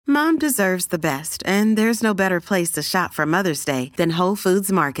Mom deserves the best, and there's no better place to shop for Mother's Day than Whole Foods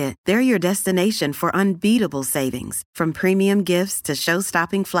Market. They're your destination for unbeatable savings, from premium gifts to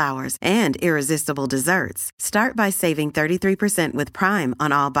show-stopping flowers and irresistible desserts. Start by saving 33% with Prime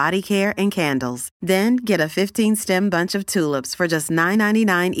on all body care and candles. Then get a 15-stem bunch of tulips for just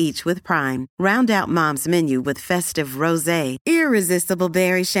 $9.99 each with Prime. Round out Mom's menu with festive rosé, irresistible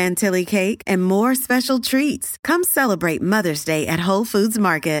berry chantilly cake, and more special treats. Come celebrate Mother's Day at Whole Foods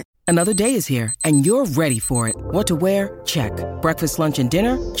Market. Another day is here, and you're ready for it. What to wear? Check. Breakfast, lunch, and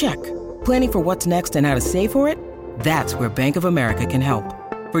dinner? Check. Planning for what's next and how to save for it? That's where Bank of America can help.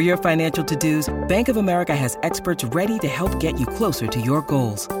 For your financial to-dos, Bank of America has experts ready to help get you closer to your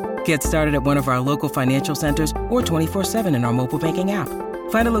goals. Get started at one of our local financial centers or 24/7 in our mobile banking app.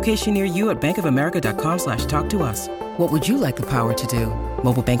 Find a location near you at bankofamerica.com/talktous. What would you like the power to do?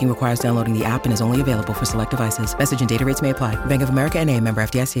 Mobile banking requires downloading the app and is only available for select devices. Message and data rates may apply. Bank of America N.A., member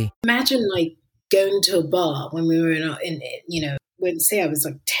FDIC. Imagine like going to a bar when we were when say I was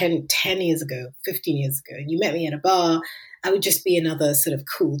like 10 years ago, 15 years ago, and you met me at a bar, I would just be another sort of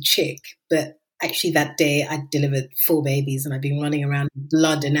cool chick. But actually that day I delivered 4 babies and I'd been running around with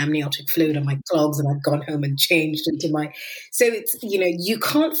blood and amniotic fluid on my clogs, and I'd gone home and changed into my, so it's, you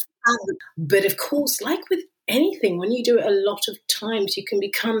can't fathom. But of course, like with anything, when you do it a lot of times, you can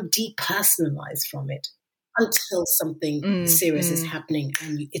become depersonalized from it until something serious is happening,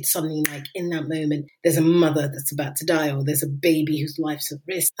 and it's something like in that moment there's a mother that's about to die, or there's a baby whose life's at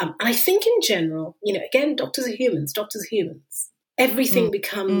risk. And I think in general, again, doctors are humans. Everything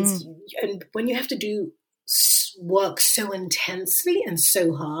becomes, and when you have to do work so intensely and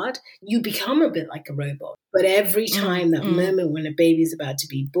so hard, you become a bit like a robot. But every time that moment when a baby's about to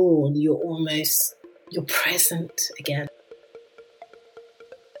be born, you're present again.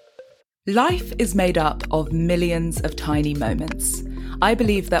 Life is made up of millions of tiny moments. I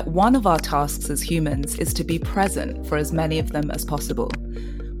believe that one of our tasks as humans is to be present for as many of them as possible.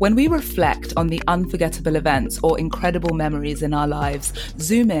 When we reflect on the unforgettable events or incredible memories in our lives,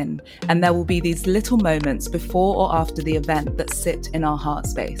 zoom in, and there will be these little moments before or after the event that sit in our heart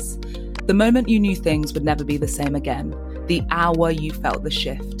space. The moment you knew things would never be the same again. The hour you felt the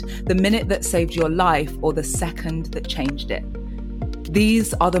shift. The minute that saved your life, or the second that changed it.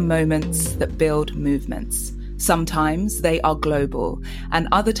 These are the moments that build movements. Sometimes they are global, and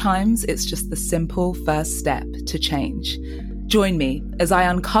other times it's just the simple first step to change. Join me as I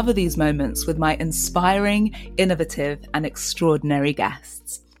uncover these moments with my inspiring, innovative, and extraordinary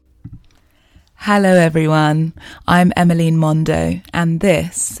guests. Hello everyone, I'm Emmeline Mondo, and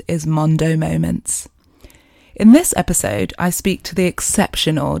this is Mondo Moments. In this episode, I speak to the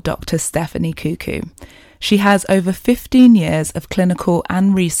exceptional Dr. Stephanie Cuckoo. She has over 15 years of clinical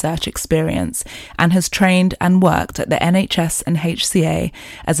and research experience and has trained and worked at the NHS and HCA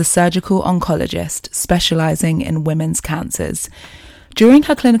as a surgical oncologist specialising in women's cancers. During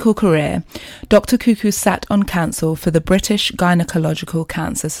her clinical career, Dr. Cuckoo sat on council for the British Gynecological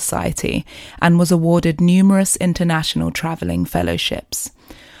Cancer Society and was awarded numerous international travelling fellowships.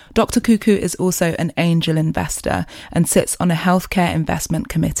 Dr. Cuckoo is also an angel investor and sits on a healthcare investment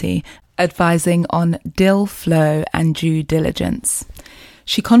committee advising on deal flow and due diligence.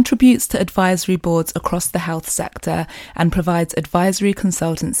 She contributes to advisory boards across the health sector and provides advisory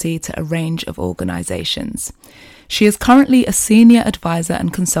consultancy to a range of organisations. She is currently a senior advisor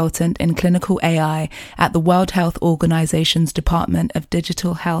and consultant in clinical AI at the World Health Organization's Department of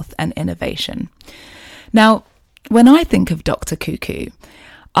Digital Health and Innovation. Now, when I think of Dr. Cuckoo,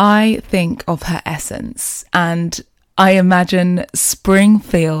 I think of her essence, and I imagine spring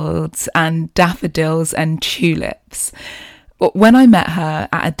fields and daffodils and tulips. When I met her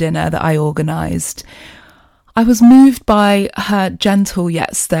at a dinner that I organised, I was moved by her gentle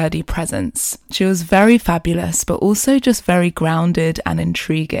yet sturdy presence. She was very fabulous, but also just very grounded and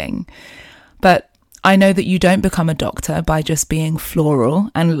intriguing. But I know that you don't become a doctor by just being floral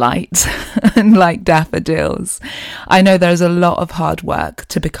and light and like daffodils. I know there's a lot of hard work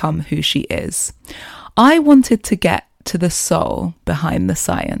to become who she is. I wanted to get to the soul behind the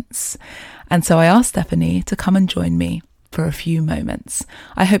science. And so I asked Stephanie to come and join me for a few moments.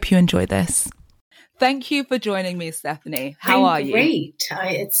 I hope you enjoy this. Thank you for joining me, Stephanie. How are you? Great.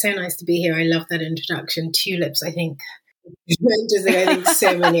 It's so nice to be here. I love that introduction. Tulips, I think. I think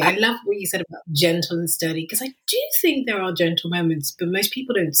so many. I love what you said about gentle and sturdy, because I do think there are gentle moments, but most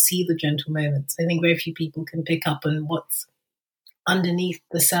people don't see the gentle moments. I think very few people can pick up on what's underneath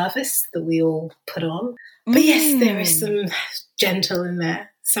the surface that we all put on. But yes, there is some gentle in there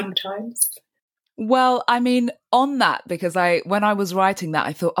sometimes. Well, I mean, on that, because when I was writing that,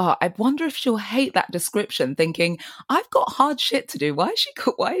 I thought, oh, I wonder if she'll hate that description, thinking, I've got hard shit to do. Why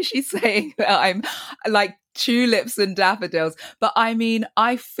is she saying that I'm like tulips and daffodils? But I mean,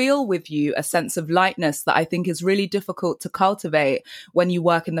 I feel with you a sense of lightness that I think is really difficult to cultivate when you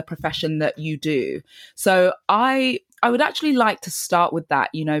work in the profession that you do. So I would actually like to start with that,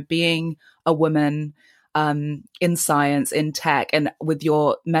 you know, being a woman in science, in tech, and with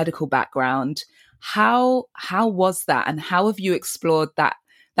your medical background. How was that, and how have you explored that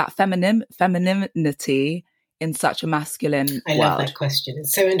femininity in such a masculine I world? love that question.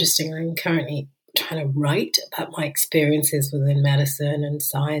 It's so interesting. I'm currently trying to write about my experiences within medicine and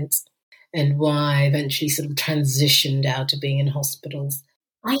science and why I eventually sort of transitioned out to being in hospitals.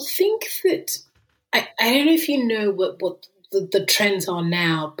 I think that I don't know if you know what the trends are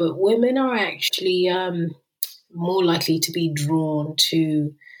now, but women are actually more likely to be drawn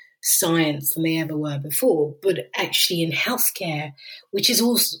to science than they ever were before, but actually in healthcare, which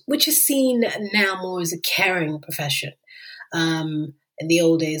is seen now more as a caring profession. In the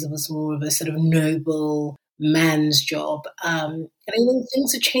old days, it was more of a sort of noble man's job. And I think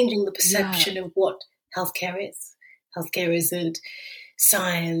things are changing the perception of what healthcare is. Healthcare isn't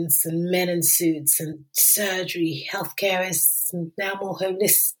science and men in suits and surgery. Healthcare is now more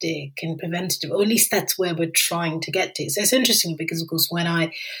holistic and preventative, or at least that's where we're trying to get to. So it's interesting because, of course, when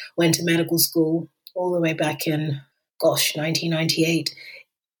I went to medical school all the way back in, 1998,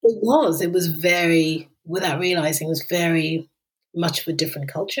 it was very, without realizing, it was very much of a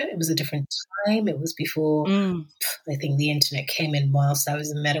different culture. It was a different time. It was before, I think, the internet came in whilst I was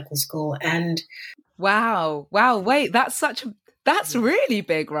in medical school. And Wow. Wait, that's really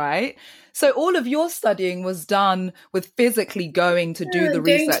big, right? So all of your studying was done with physically going to do the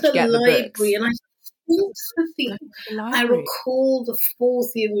research, to get the books. And I recall the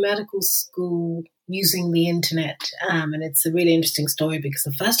fourth year of medical school using the internet. And it's a really interesting story because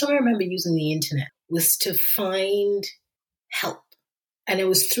the first time I remember using the internet was to find help. And it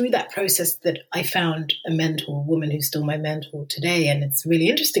was through that process that I found a mentor, a woman who's still my mentor today. And it's really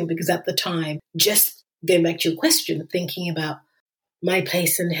interesting because at the time, just going back to your question, thinking about my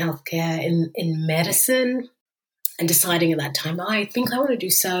place in healthcare, in medicine, and deciding at that time, I think I want to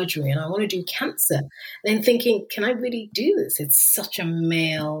do surgery and I want to do cancer. And then thinking, can I really do this? It's such a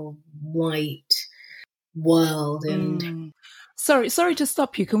male, white world. And Sorry to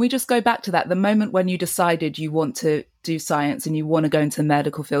stop you. Can we just go back to that? The moment when you decided you want to do science and you want to go into the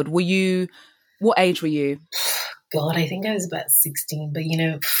medical field, what age were you? God, I think I was about 16. But,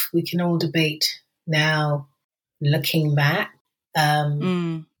 we can all debate now, looking back,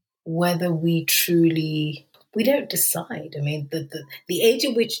 whether we don't decide. I mean, the age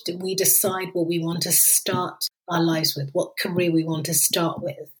at which we decide what we want to start our lives with, what career we want to start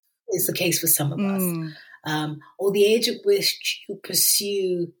with, is the case for some of us. Or the age at which you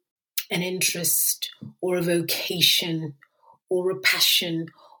pursue an interest or a vocation or a passion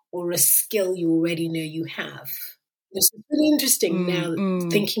or a skill you already know you have. It's really interesting now,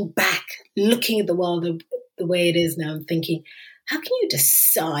 thinking back, looking at the world the way it is now, and thinking, how can you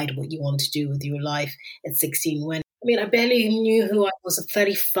decide what you want to do with your life at 16 when, I barely knew who I was at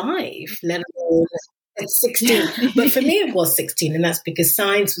 35, let alone at 16. But for me, it was 16, and that's because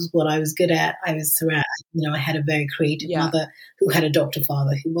science was what I was good at. I was throughout, I had a very creative mother who had a doctor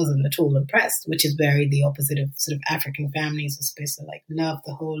father who wasn't at all impressed, which is very the opposite of sort of African families are supposed to love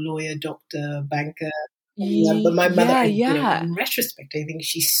the whole lawyer, doctor, banker. But my mother, in retrospect, I think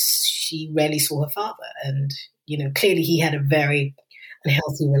she rarely saw her father, and clearly he had a very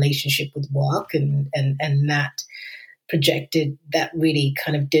unhealthy relationship with work, and that projected that really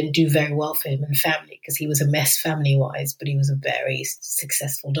kind of didn't do very well for him and family, because he was a mess family-wise, but he was a very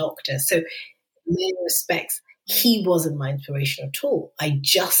successful doctor. So in many respects, he wasn't my inspiration at all. I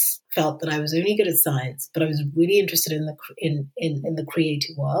just felt that I was only good at science, but I was really interested in the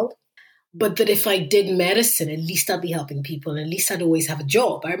creative world. But that if I did medicine, at least I'd be helping people, and at least I'd always have a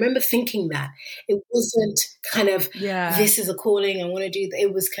job. I remember thinking that. It wasn't kind of, this is a calling, I want to do that.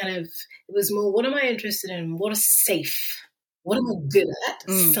 It was more, what am I interested in? What is safe? What am I good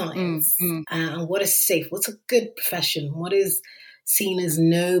at? Science. And what is safe? What's a good profession? What is seen as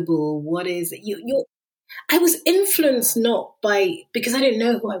noble? What is, I was influenced because I didn't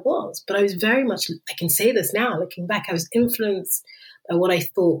know who I was, but I was very much, I can say this now, looking back, I was influenced by what I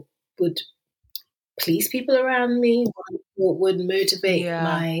thought would please people around me, what would motivate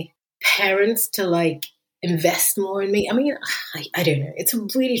my parents to invest more in me. I don't know. It's a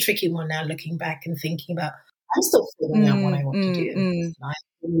really tricky one now, looking back and thinking about, I'm still figuring out what I want to do. I have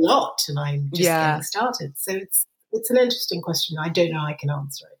a lot, and I'm just getting started. So it's an interesting question. I don't know I can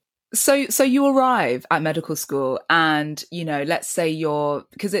answer it. So you arrive at medical school and, let's say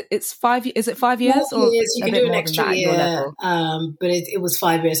because it's 5, is it 5 years More or years, you a can bit do an more than extra that at your year, level? but it was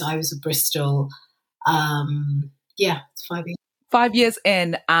 5 years. I was at Bristol. It's 5 years. 5 years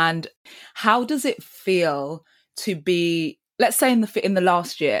in, and how does it feel to be, let's say in the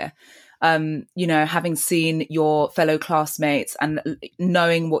last year, having seen your fellow classmates and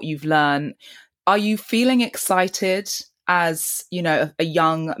knowing what you've learned, are you feeling excited as, a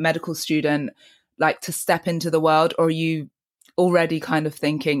young medical student, like to step into the world, or are you already kind of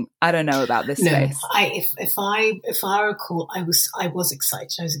thinking, I don't know about this No, space? if I recall, I was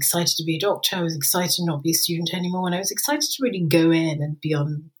excited. I was excited to be a doctor. I was excited to not be a student anymore, and I was excited to really go in and be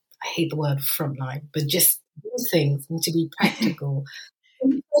on. I hate the word frontline, but just do things and to be practical.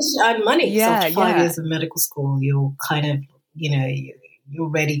 And money. So after 5 years of medical school, you're kind of, you're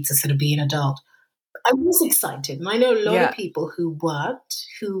ready to sort of be an adult. I was excited, and I know a lot of people who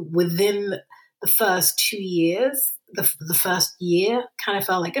within the first 2 years, the first year, kind of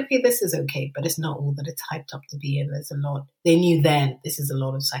felt like, okay, this is okay, but it's not all that it's hyped up to be, and there's a lot. They knew then this is a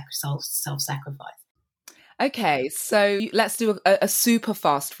lot of self-sacrifice. Okay, so let's do a super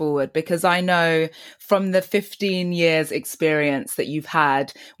fast forward, because I know from the 15 years experience that you've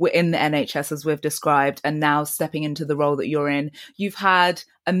had within the NHS, as we've described, and now stepping into the role that you're in, you've had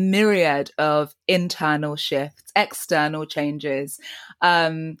a myriad of internal shifts, external changes.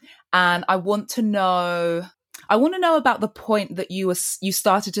 And I want to know about the point that you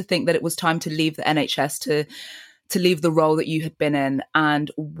started to think that it was time to leave the NHS, to leave the role that you had been in,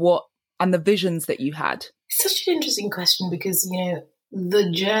 and the visions that you had. It's such an interesting question because, the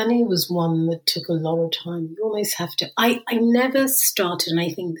journey was one that took a lot of time. You almost have to. I never started, and I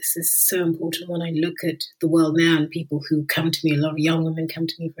think this is so important when I look at the world now and people who come to me, a lot of young women come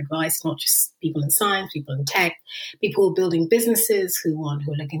to me for advice, not just people in science, people in tech, people who are building businesses, who are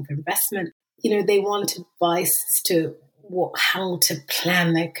looking for investment. They want advice to how to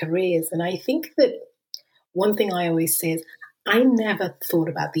plan their careers. And I think that one thing I always say is, I never thought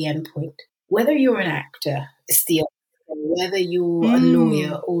about the end point. Whether you're an actor, whether you're a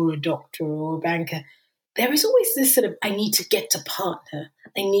lawyer or a doctor or a banker, there is always this sort of, I need to get to partner.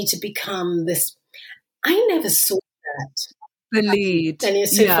 I need to become this. I never saw that. The lead. And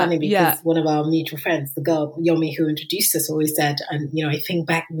it's so funny because one of our mutual friends, the girl, Yomi, who introduced us, always said, and, I think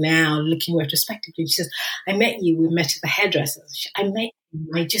back now, looking retrospectively, she says, I met you, we met at the hairdressers. I met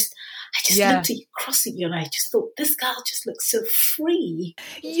you, I just looked at you, across at you, and I just thought, this girl just looks so free.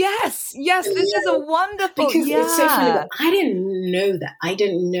 Yes, this is a wonderful, because it's so funny, but I didn't know that. I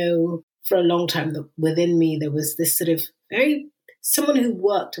didn't know for a long time that within me there was this sort of someone who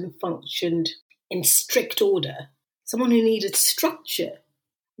worked and functioned in strict order, someone who needed structure,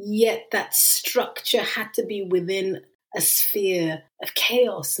 yet that structure had to be within a sphere of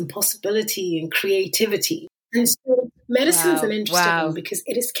chaos and possibility and creativity. And so medicine's an interesting one because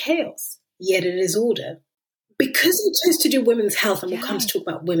it is chaos, yet it is order. Because I chose to do women's health, and we'll come to talk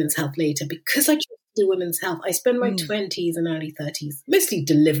about women's health later, because I chose to do women's health, I spent my 20s and early 30s mostly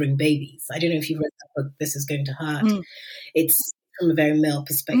delivering babies. I don't know if you've read that book, This Is Going to Hurt. It's from a very male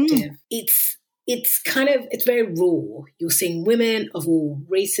perspective. It's very raw. You're seeing women of all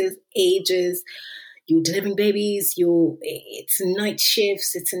races, ages, you're delivering babies, it's night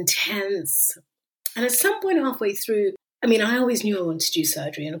shifts, it's intense. And at some point halfway through, I always knew I wanted to do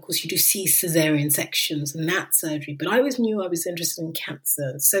surgery. And of course, you do see cesarean sections and that surgery. But I always knew I was interested in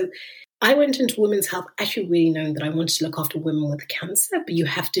cancer. So I went into women's health actually really knowing that I wanted to look after women with cancer. But you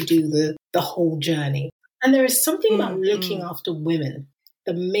have to do the whole journey. And there is something about looking after women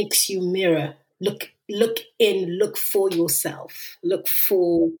that makes you mirror, look in, look for yourself. Look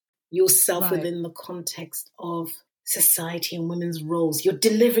for yourself within the context of society and women's roles. You're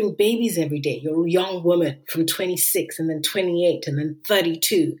delivering babies every day. You're a young woman from 26 and then 28 and then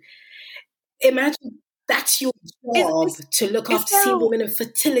 32. Imagine that's your job, to look after, see women in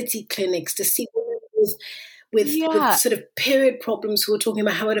fertility clinics, to see women with sort of period problems who are talking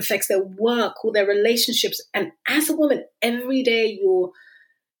about how it affects their work or their relationships. And as a woman, every day you're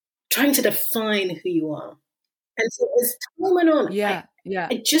trying to define who you are. And so as time went on,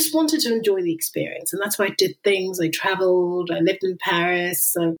 I just wanted to enjoy the experience. And that's why I did things. I traveled, I lived in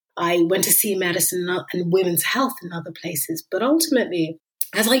Paris. I went to see medicine and women's health in other places. But ultimately,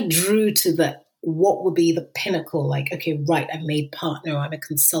 as I drew to what would be the pinnacle, like, okay, right, I'm made partner, I'm a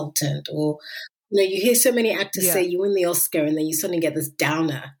consultant, or, you hear so many actors say you win the Oscar and then you suddenly get this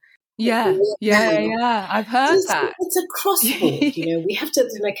downer. Yeah. I've heard that. It's a crossroad, we have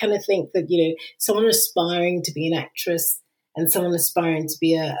to kind of think that, someone aspiring to be an actress and someone aspiring to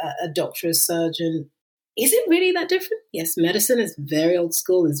be a doctor, a surgeon, is it really that different? Yes, medicine is very old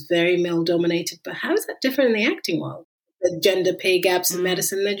school, is very male dominated, but how is that different in the acting world? The gender pay gaps in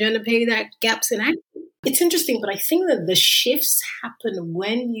medicine, the gender pay gaps in acting. It's interesting, but I think that the shifts happen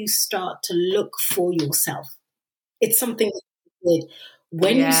when you start to look for yourself. It's something that you did.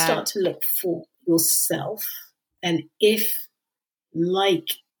 When you start to look for yourself, and if, like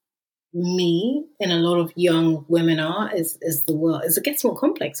me and a lot of young women are, is the world, as it gets more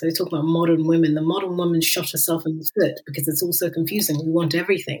complex. So we talk about modern women. The modern woman shot herself in the foot because it's all so confusing. We want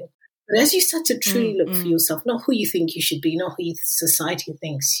everything. But as you start to truly look for yourself, not who you think you should be, not who society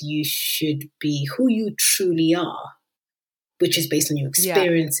thinks you should be, who you truly are, which is based on your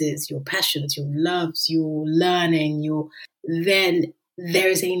experiences, your passions, your loves, your learning, then there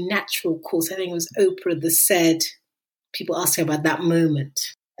is a natural course. I think it was Oprah that said, people asked her about that moment.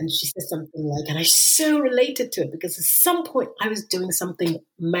 And she said something like, and I so related to it because at some point I was doing something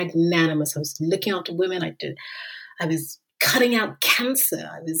magnanimous. I was looking after women. I was cutting out cancer.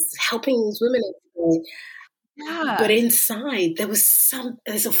 I was helping these women. But inside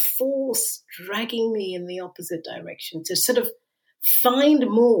there's a force dragging me in the opposite direction to sort of find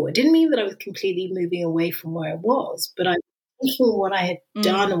more. It didn't mean that I was completely moving away from where I was, but I was thinking what I had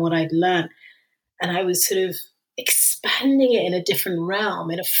done and what I'd learned. And I was sort of expanding it in a different realm,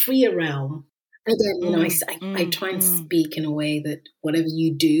 in a freer realm. Again, I try and speak in a way that whatever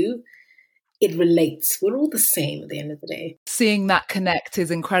you do, it relates. We're all the same at the end of the day. Seeing that connect is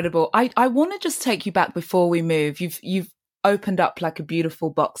incredible. I want to just take you back before we move. You've opened up like a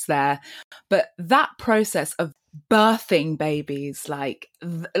beautiful box there, but that process of birthing babies, like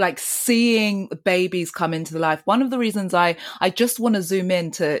seeing babies come into the life. One of the reasons I just want to zoom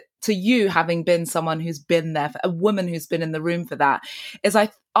in to you, having been someone who's been there, a woman who's been in the room for that, is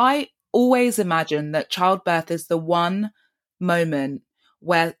I always imagine that childbirth is the one moment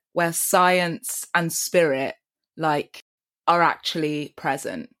where science and spirit are actually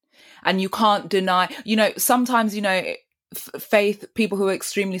present. And you can't deny, sometimes, faith, people who are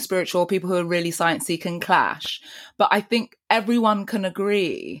extremely spiritual, people who are really sciencey can clash. But I think everyone can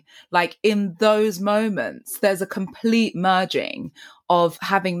agree, in those moments, there's a complete merging of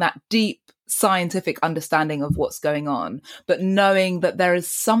having that deep scientific understanding of what's going on, but knowing that there is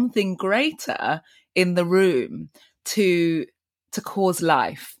something greater in the room to cause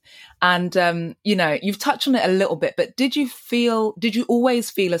life. And, you've touched on it a little bit, but did you always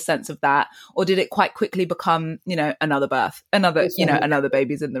feel a sense of that? Or did it quite quickly become, another birth, another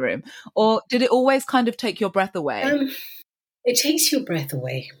baby's in the room? Or did it always kind of take your breath away? It takes your breath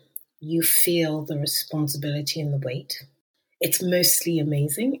away. You feel the responsibility and the weight. It's mostly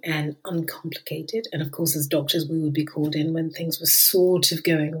amazing and uncomplicated. And of course, as doctors, we would be called in when things were sort of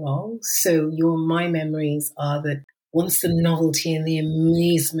going wrong. So my memories are that once the novelty and the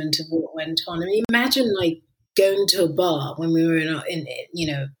amazement of what went on. I mean, imagine going to a bar when we were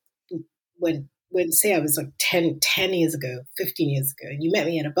when say I was 10 years ago, 15 years ago, and you met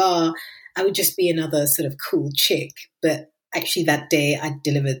me at a bar, I would just be another sort of cool chick. But actually that day I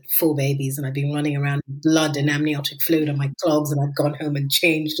delivered 4 babies and I'd been running around with blood and amniotic fluid on my clogs, and I'd gone home and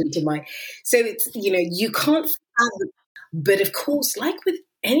changed into so it's, you can't fathom. But of course, like with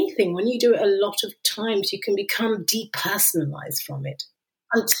anything, when you do it a lot of times, you can become depersonalized from it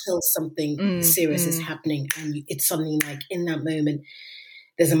until something serious is happening. And it's suddenly in that moment,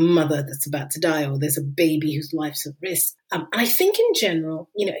 there's a mother that's about to die, or there's a baby whose life's at risk. And I think in general,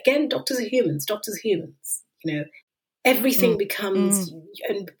 again, doctors are humans, everything becomes,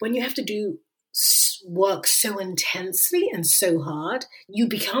 and when you have to do work so intensely and so hard, you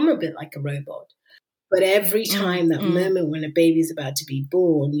become a bit like a robot. But every time that moment when a baby's about to be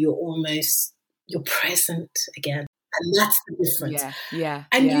born, you're present again. And that's the difference. Yeah.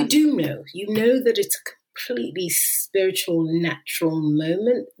 And you do know that it's a completely spiritual, natural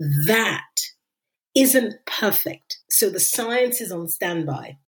moment that isn't perfect. So the science is on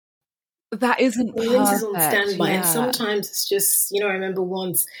standby. That isn't perfect. Science is on standby. Yeah. And sometimes it's just, I remember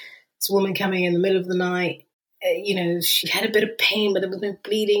once this woman coming in the middle of the night, she had a bit of pain, but there was no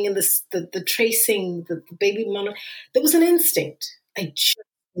bleeding, and the tracing, the baby monitor, there was an instinct. I just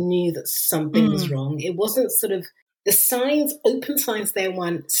knew that something was wrong. It wasn't sort of the signs, open signs there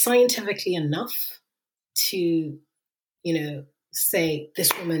weren't scientifically enough to, say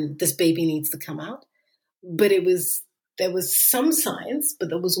this baby needs to come out. But there was some science, but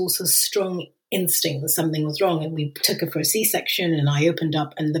there was also strong instinct that something was wrong. And we took her for a C-section, and I opened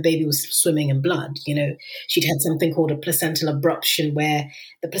up and the baby was swimming in blood. She'd had something called a placental abruption where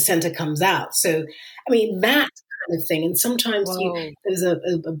the placenta comes out. So, I mean, that kind of thing. And sometimes there was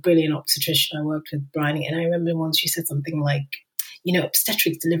a brilliant obstetrician I worked with, Bryony, and I remember once she said something like,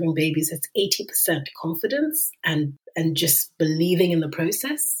 obstetrics delivering babies, it's 80% confidence and just believing in the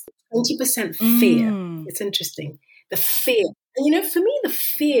process. 20% fear. It's interesting. The fear. And, for me, the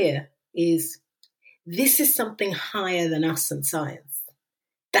fear is this is something higher than us and science.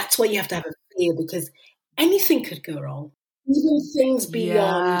 That's why you have to have a fear, because anything could go wrong. Even things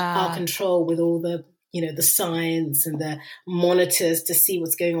beyond our control, with all the, the science and the monitors to see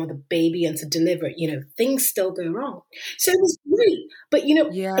what's going on with the baby and to deliver it, things still go wrong. So it was great. But,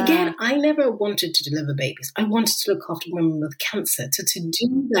 again, I never wanted to deliver babies. I wanted to look after women with cancer. To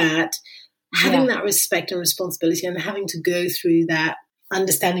do that, having that respect and responsibility, and having to go through that,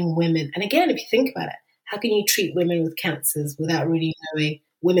 understanding women. And again, if you think about it, how can you treat women with cancers without really knowing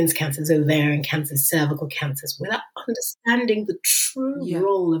women's cancers, ovarian cancers, cervical cancers, without understanding the true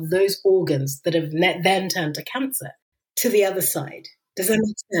role of those organs that have then turned to cancer to the other side? Does that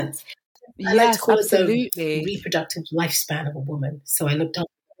make sense? I like to call it the reproductive lifespan of a woman. So I looked after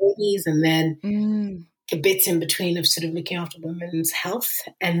babies, and then a bit in between of sort of looking after women's health,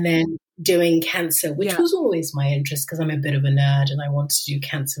 and then doing cancer, which was always my interest because I'm a bit of a nerd and I wanted to do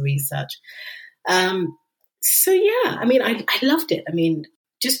cancer research. I loved it.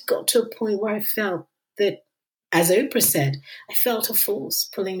 Just got to a point where I felt that, as Oprah said, I felt a force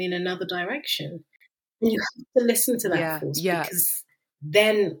pulling me in another direction. And you have to listen to that force, because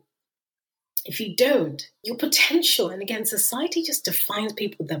then if you don't, your potential, and again, society just defines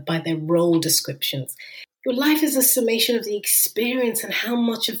people by their role descriptions. Your life is a summation of the experience and how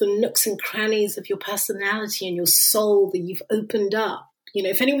much of the nooks and crannies of your personality and your soul that you've opened up.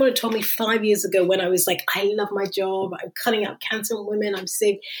 If anyone had told me 5 years ago, when I was like, I love my job, I'm cutting out cancer in women, I'm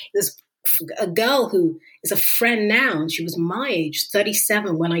safe. There's a girl who is a friend now, and she was my age,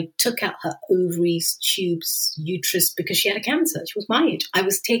 37, when I took out her ovaries, tubes, uterus, because she had a cancer. She was my age. I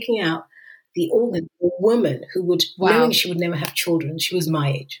was taking out the organ of a woman who would, knowing she would never have children. She was my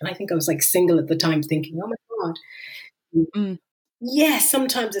age. And I think I was like single at the time, thinking, oh my God. Yes,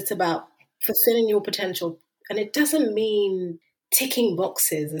 sometimes it's about fulfilling your potential. And it doesn't mean ticking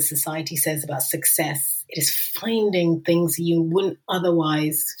boxes, as society says, about success. It is finding things you wouldn't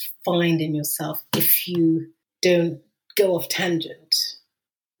otherwise find in yourself if you don't go off tangent.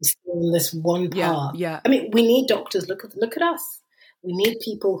 You're still in this one path. We need doctors. Look at us. We need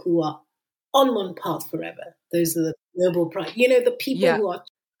people who are on one path forever. Those are the Nobel Prize. The people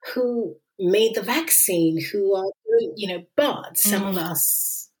who made the vaccine, who are, but some of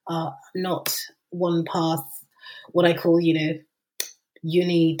us are not one path, what I call,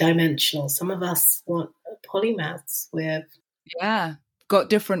 unidimensional. Some of us want polymaths with got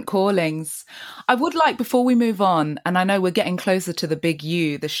different callings. I would like, before we move on, and I know we're getting closer to the big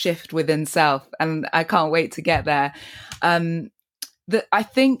U, the shift within self, and I can't wait to get there. I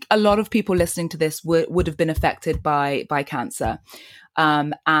think a lot of people listening to this would have been affected by cancer,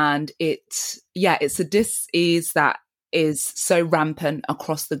 and it's a disease that is so rampant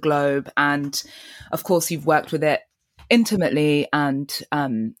across the globe, and of course you've worked with it intimately and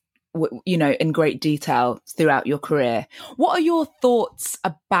in great detail throughout your career. What are your thoughts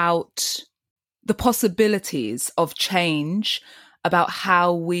about the possibilities of change, about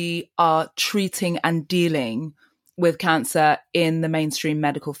how we are treating and dealing with cancer in the mainstream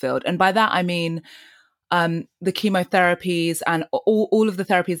medical field? And by that I mean the chemotherapies and all of the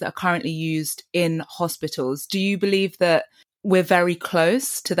therapies that are currently used in hospitals. Do you believe that we're very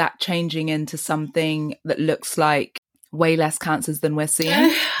close to that changing into something that looks like way less cancers than we're seeing?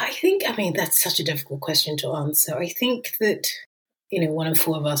 I think, that's such a difficult question to answer. I think that, 1 in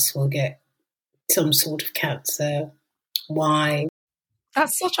 4 of us will get some sort of cancer. Why?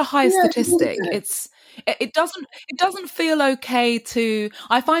 That's such a high statistic. It doesn't feel okay to.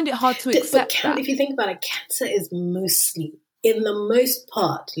 I find it hard to accept that. If you think about it, cancer is mostly, in the most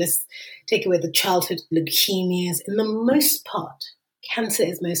part, let's take away the childhood leukemias. In the most part, cancer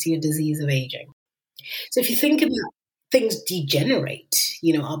is mostly a disease of aging. So if you think about things degenerate,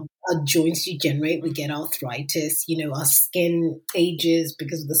 our joints degenerate, we get arthritis, our skin ages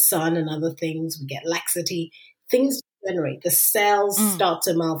because of the sun and other things, we get laxity, things degenerate, the cells start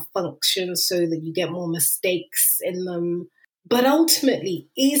to malfunction so that you get more mistakes in them. But ultimately,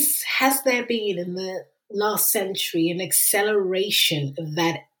 has there been in the last century an acceleration of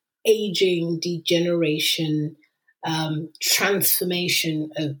that aging, degeneration, transformation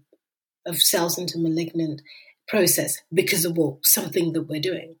of cells into malignant process because of something that we're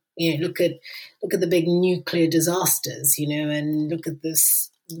doing? Look at the big nuclear disasters, and look at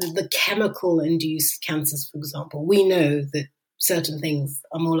the chemical induced cancers, for example. We know that certain things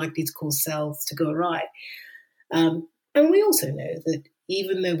are more likely to cause cells to go awry. And we also know that,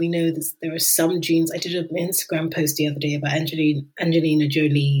 even though we know that there are some genes. I did an Instagram post the other day about Angelina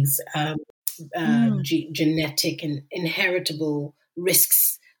Jolie's genetic and inheritable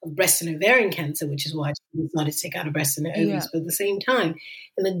risks of breast and ovarian cancer, which is why she decided to take out her breast and her ovaries. But at the same time,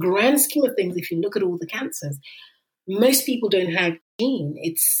 in the grand scheme of things, if you look at all the cancers, most people don't have gene.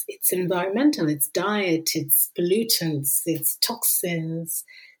 It's environmental, it's diet, it's pollutants, it's toxins.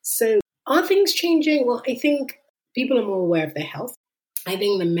 So are things changing? Well, I think people are more aware of their health. I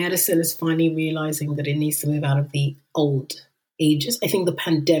think the medicine is finally realizing that it needs to move out of the old ages. I think the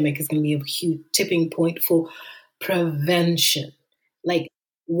pandemic is going to be a huge tipping point for prevention. Like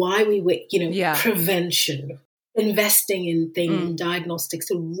why we wait, prevention, investing in things, diagnostics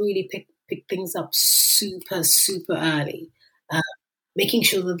to really pick things up super, super early, making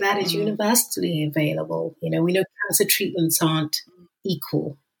sure that that is universally available. We know cancer treatments aren't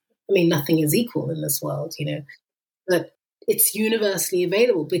equal. I mean, nothing is equal in this world, but it's universally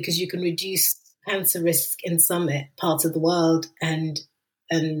available because you can reduce cancer risk in some parts of the world and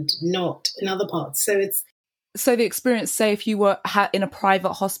not in other parts. So the experience, say if you were in a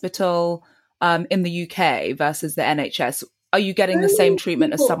private hospital in the UK versus the NHS, are you getting the same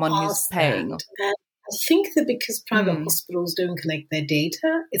treatment as someone who's paying? I think that because private hospitals don't collect their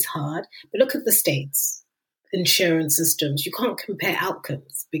data, it's hard. But look at the States, insurance systems. You can't compare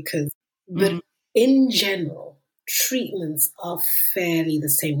outcomes but in general, treatments are fairly the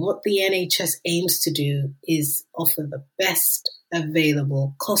same. What the NHS aims to do is offer the best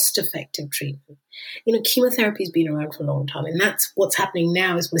available, cost-effective treatment. Chemotherapy has been around for a long time, and that's what's happening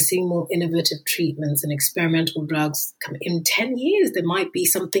now is we're seeing more innovative treatments and experimental drugs come. In 10 years, there might be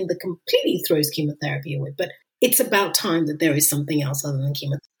something that completely throws chemotherapy away, but it's about time that there is something else other than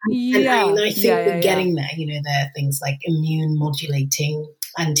chemotherapy. And I think we're getting there. There are things like immune modulating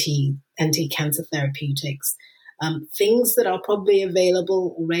anti-cancer therapeutics, things that are probably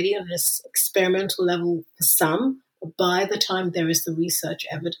available already on this experimental level for some. By the time there is the research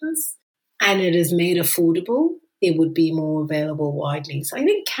evidence and it is made affordable, it would be more available widely. So I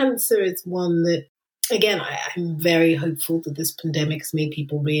think cancer is one that, again, I'm very hopeful that this pandemic has made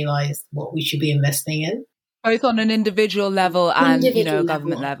people realize what we should be investing in. Both on an individual level and,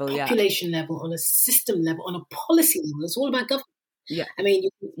 government level, population level, on a system level, on a policy level. It's all about government. Yeah. I mean,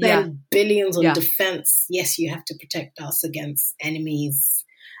 you can spend billions on defense. Yes, you have to protect us against enemies.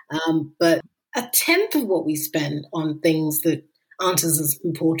 But a tenth of what we spend on things that aren't as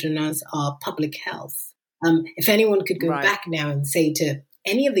important as our public health. If anyone could go back now and say to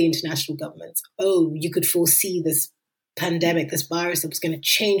any of the international governments, you could foresee this pandemic, this virus that was going to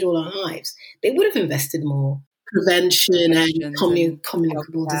change all our lives, they would have invested more prevention and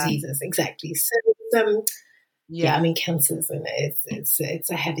communicable diseases. Exactly. So, I mean, cancer,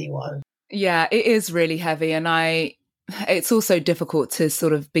 it's a heavy one. Yeah, it is really heavy. And it's also difficult to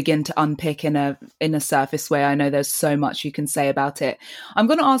sort of begin to unpick in a surface way. I know there's so much you can say about it. I'm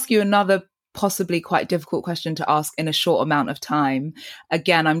going to ask you another possibly quite difficult question to ask in a short amount of time.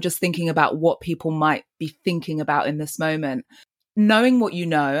 Again, I'm just thinking about what people might be thinking about in this moment. Knowing what you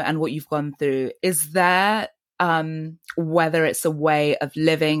know and what you've gone through, is there, whether it's a way of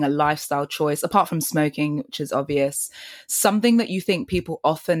living, a lifestyle choice, apart from smoking, which is obvious, something that you think people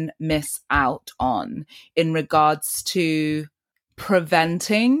often miss out on in regards to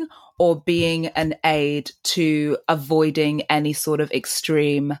preventing or being an aid to avoiding any sort of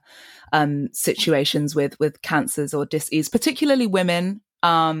extreme situations with cancers or disease, particularly women,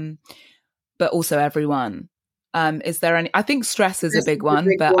 but also everyone? Is there any? I think stress is a big one,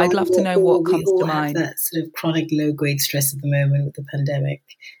 but I'd love to know what comes to mind. We all have that sort of chronic low-grade stress at the moment with the pandemic.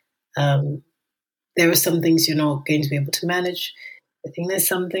 There are some things you're not going to be able to manage. I think there's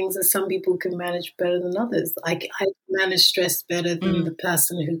some things that some people can manage better than others. I manage stress better than the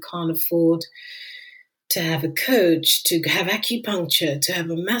person who can't afford to have a coach, to have acupuncture, to have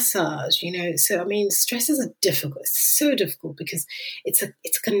a massage, So, I mean, stress is difficult. It's so difficult because it's a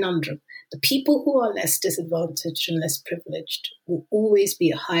conundrum. The people who are less disadvantaged and less privileged will always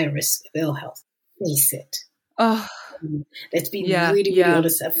be at higher risk of ill health. Face it. Let's be really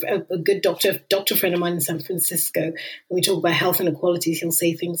honest. A good doctor friend of mine in San Francisco, when we talk about health inequalities, he'll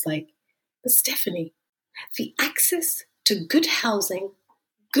say things like, but Stephanie, the access to good housing,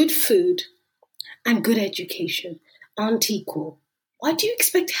 good food, and good education aren't equal. Why do you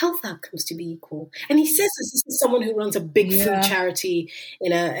expect health outcomes to be equal? And he says this is someone who runs a big food charity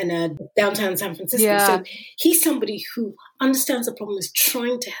in a downtown San Francisco. Yeah. So he's somebody who understands the problem, is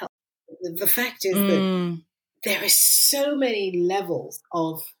trying to help. The fact is that there are so many levels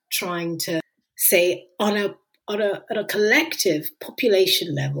of trying to say on a collective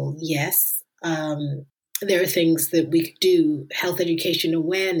population level, yes, there are things that we could do, health education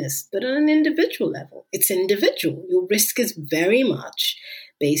awareness, but on an individual level. It's individual. Your risk is very much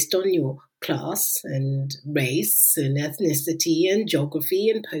based on your class and race and ethnicity and geography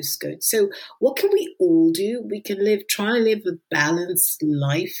and postcode. So what can we all do? We can try and live a balanced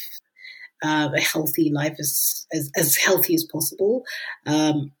life, a healthy life, as healthy as possible.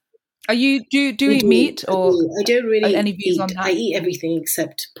 Are you do you eat meat, or I don't really any views on that? I eat everything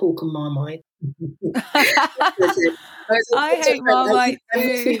except pork and Marmite. I hate Marmite too.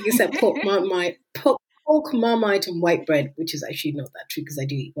 Everything except pork, Marmite, pork, Marmite, and white bread, which is actually not that true because I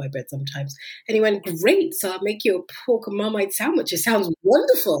do eat white bread sometimes. And he went, great, so I'll make you a pork and Marmite sandwich. It sounds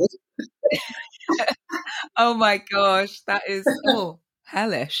wonderful. Oh my gosh, that is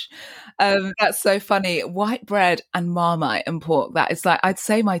hellish. That's so funny. White bread and Marmite and pork, that is like, I'd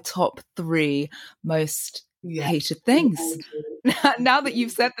say my top 3 most hated things. Now that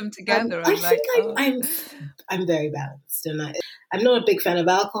you've said them together, I'm very balanced, and I'm not a big fan of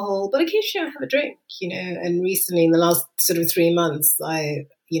alcohol, but occasionally I have a drink, and recently in the last sort of 3 months, I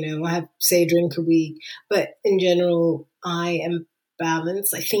have, say, a drink a week, but in general, I am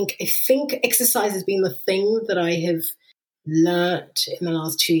balanced. I think exercise has been the thing that I have learnt in the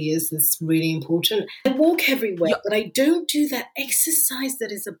last 2 years that's really important. I walk everywhere, but I don't do that exercise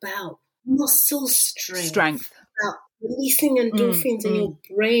that is about muscle strength. About releasing endorphins in your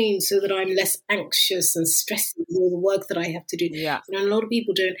brain so that I'm less anxious and stressed with all the work that I have to do. Yeah. A lot of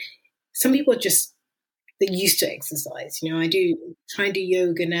people don't. Some people are just, they're used to exercise. I try and do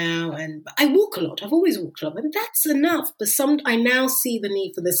yoga now, and I walk a lot. I've always walked a lot, and that's enough. But I now see the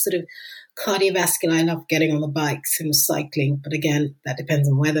need for this sort of cardiovascular. I love getting on the bikes and cycling, but again, that depends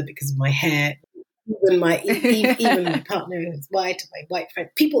on weather because of my hair. Even my partner is white, my white friend.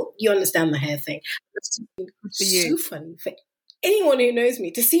 People, you understand the hair thing. It's so funny for anyone who knows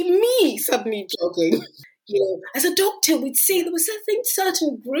me to see me suddenly jogging. As a doctor, we'd say there were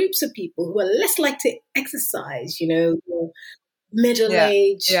certain groups of people who are less likely to exercise.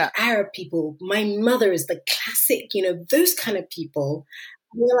 Middle-aged Arab people. My mother is the classic. Those kind of people.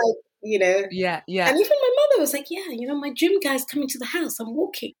 We're like, And even my mother was like, my gym guy's coming to the house. I'm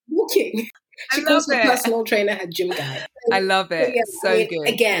walking. She calls my personal trainer her gym guy. I love it. Good.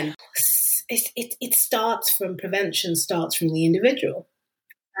 Again, it starts from prevention, starts from the individual.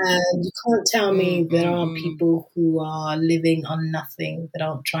 And you can't tell me there aren't people who are living on nothing, that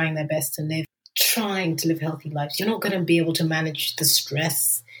aren't trying their best to trying to live healthy lives. You're not going to be able to manage the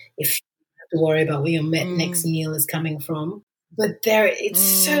stress if you have to worry about where your next meal is coming from. But it's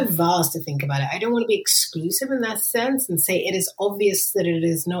so vast to think about it. I don't want to be exclusive in that sense and say it is obvious that it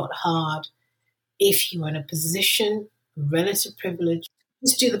is not hard if you are in a position of relative privilege.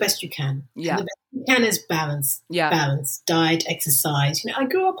 Just do the best you can. Yeah. And the best you can is balance. Yeah. Balance, diet, exercise. I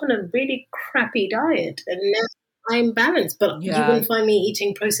grew up on a really crappy diet and now I'm balanced, but you wouldn't find me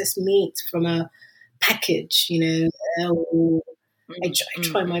eating processed meat from a package, I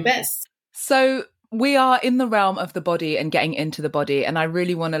try my best. So we are in the realm of the body and getting into the body. And I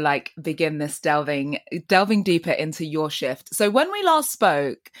really want to begin this delving deeper into your shift. So when we last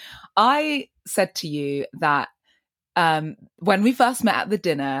spoke, I said to you that when we first met at the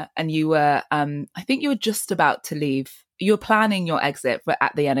dinner and you were, I think you were just about to leave. You were planning your exit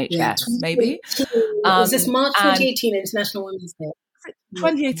at the NHS, maybe? Was this March 2018, International Women's Day?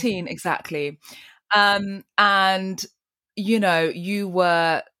 2018, exactly. And, you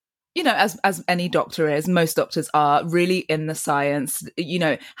were, as any doctor is, most doctors are really in the science,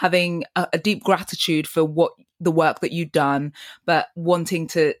 having a deep gratitude for the work that you've done, but wanting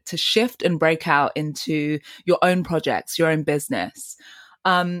to shift and break out into your own projects, your own business.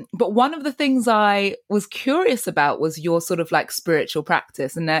 But one of the things I was curious about was your sort of spiritual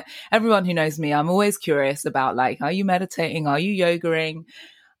practice. And everyone who knows me, I'm always curious about are you meditating? Are you yogaing?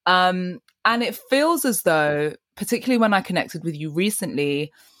 And it feels as though, particularly when I connected with you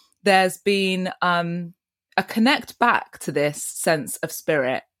recently, there's been a connect back to this sense of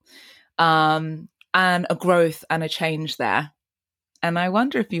spirit and a growth and a change there. And I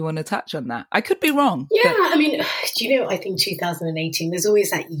wonder if you want to touch on that. I could be wrong. Yeah, I think 2018, there's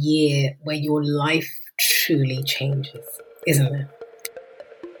always that year where your life truly changes, isn't there?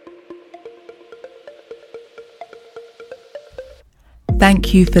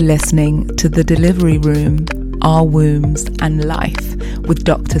 Thank you for listening to The Delivery Room, Our Wombs and Life with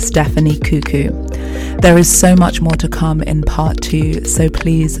Dr. Stephanie Cuckoo. There is so much more to come in part 2, so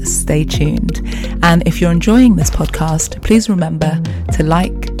please stay tuned. And if you're enjoying this podcast, please remember to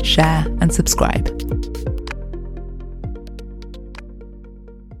like, share, and subscribe.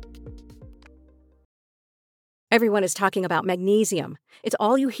 Everyone is talking about magnesium. It's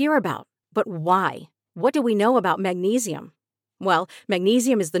all you hear about. But why? What do we know about magnesium? Well,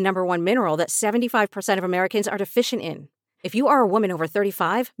 magnesium is the number one mineral that 75% of Americans are deficient in. If you are a woman over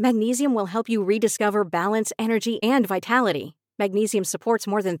 35, magnesium will help you rediscover balance, energy, and vitality. Magnesium supports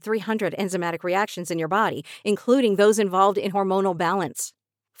more than 300 enzymatic reactions in your body, including those involved in hormonal balance.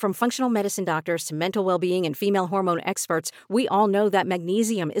 From functional medicine doctors to mental well-being and female hormone experts, we all know that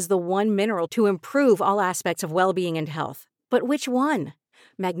magnesium is the one mineral to improve all aspects of well-being and health. But which one?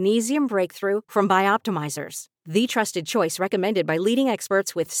 Magnesium Breakthrough from Bioptimizers, the trusted choice recommended by leading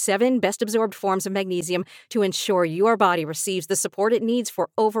experts with 7 best-absorbed forms of magnesium to ensure your body receives the support it needs for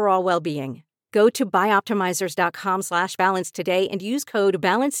overall well-being. Go to bioptimizers.com/balance today and use code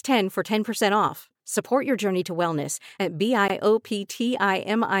BALANCE10 for 10% off. Support your journey to wellness at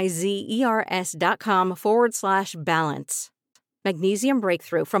bioptimizers.com/balance. Magnesium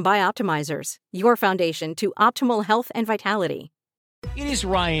Breakthrough from Bioptimizers, your foundation to optimal health and vitality. It is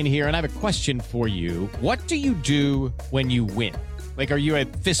Ryan here, and I have a question for you. What do you do when you win? Like, are you a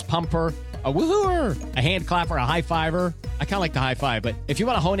fist pumper, a woohooer, a hand clapper, a high fiver? I kind of like the high five, but if you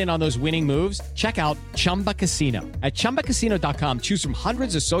want to hone in on those winning moves, check out Chumba Casino. At ChumbaCasino.com, choose from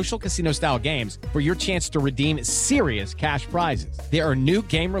hundreds of social casino-style games for your chance to redeem serious cash prizes. There are new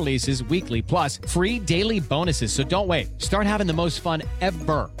game releases weekly, plus free daily bonuses. So don't wait. Start having the most fun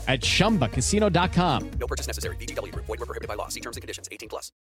ever at ChumbaCasino.com. No purchase necessary. VGW Group. Void where prohibited by law. See terms and conditions. 18+.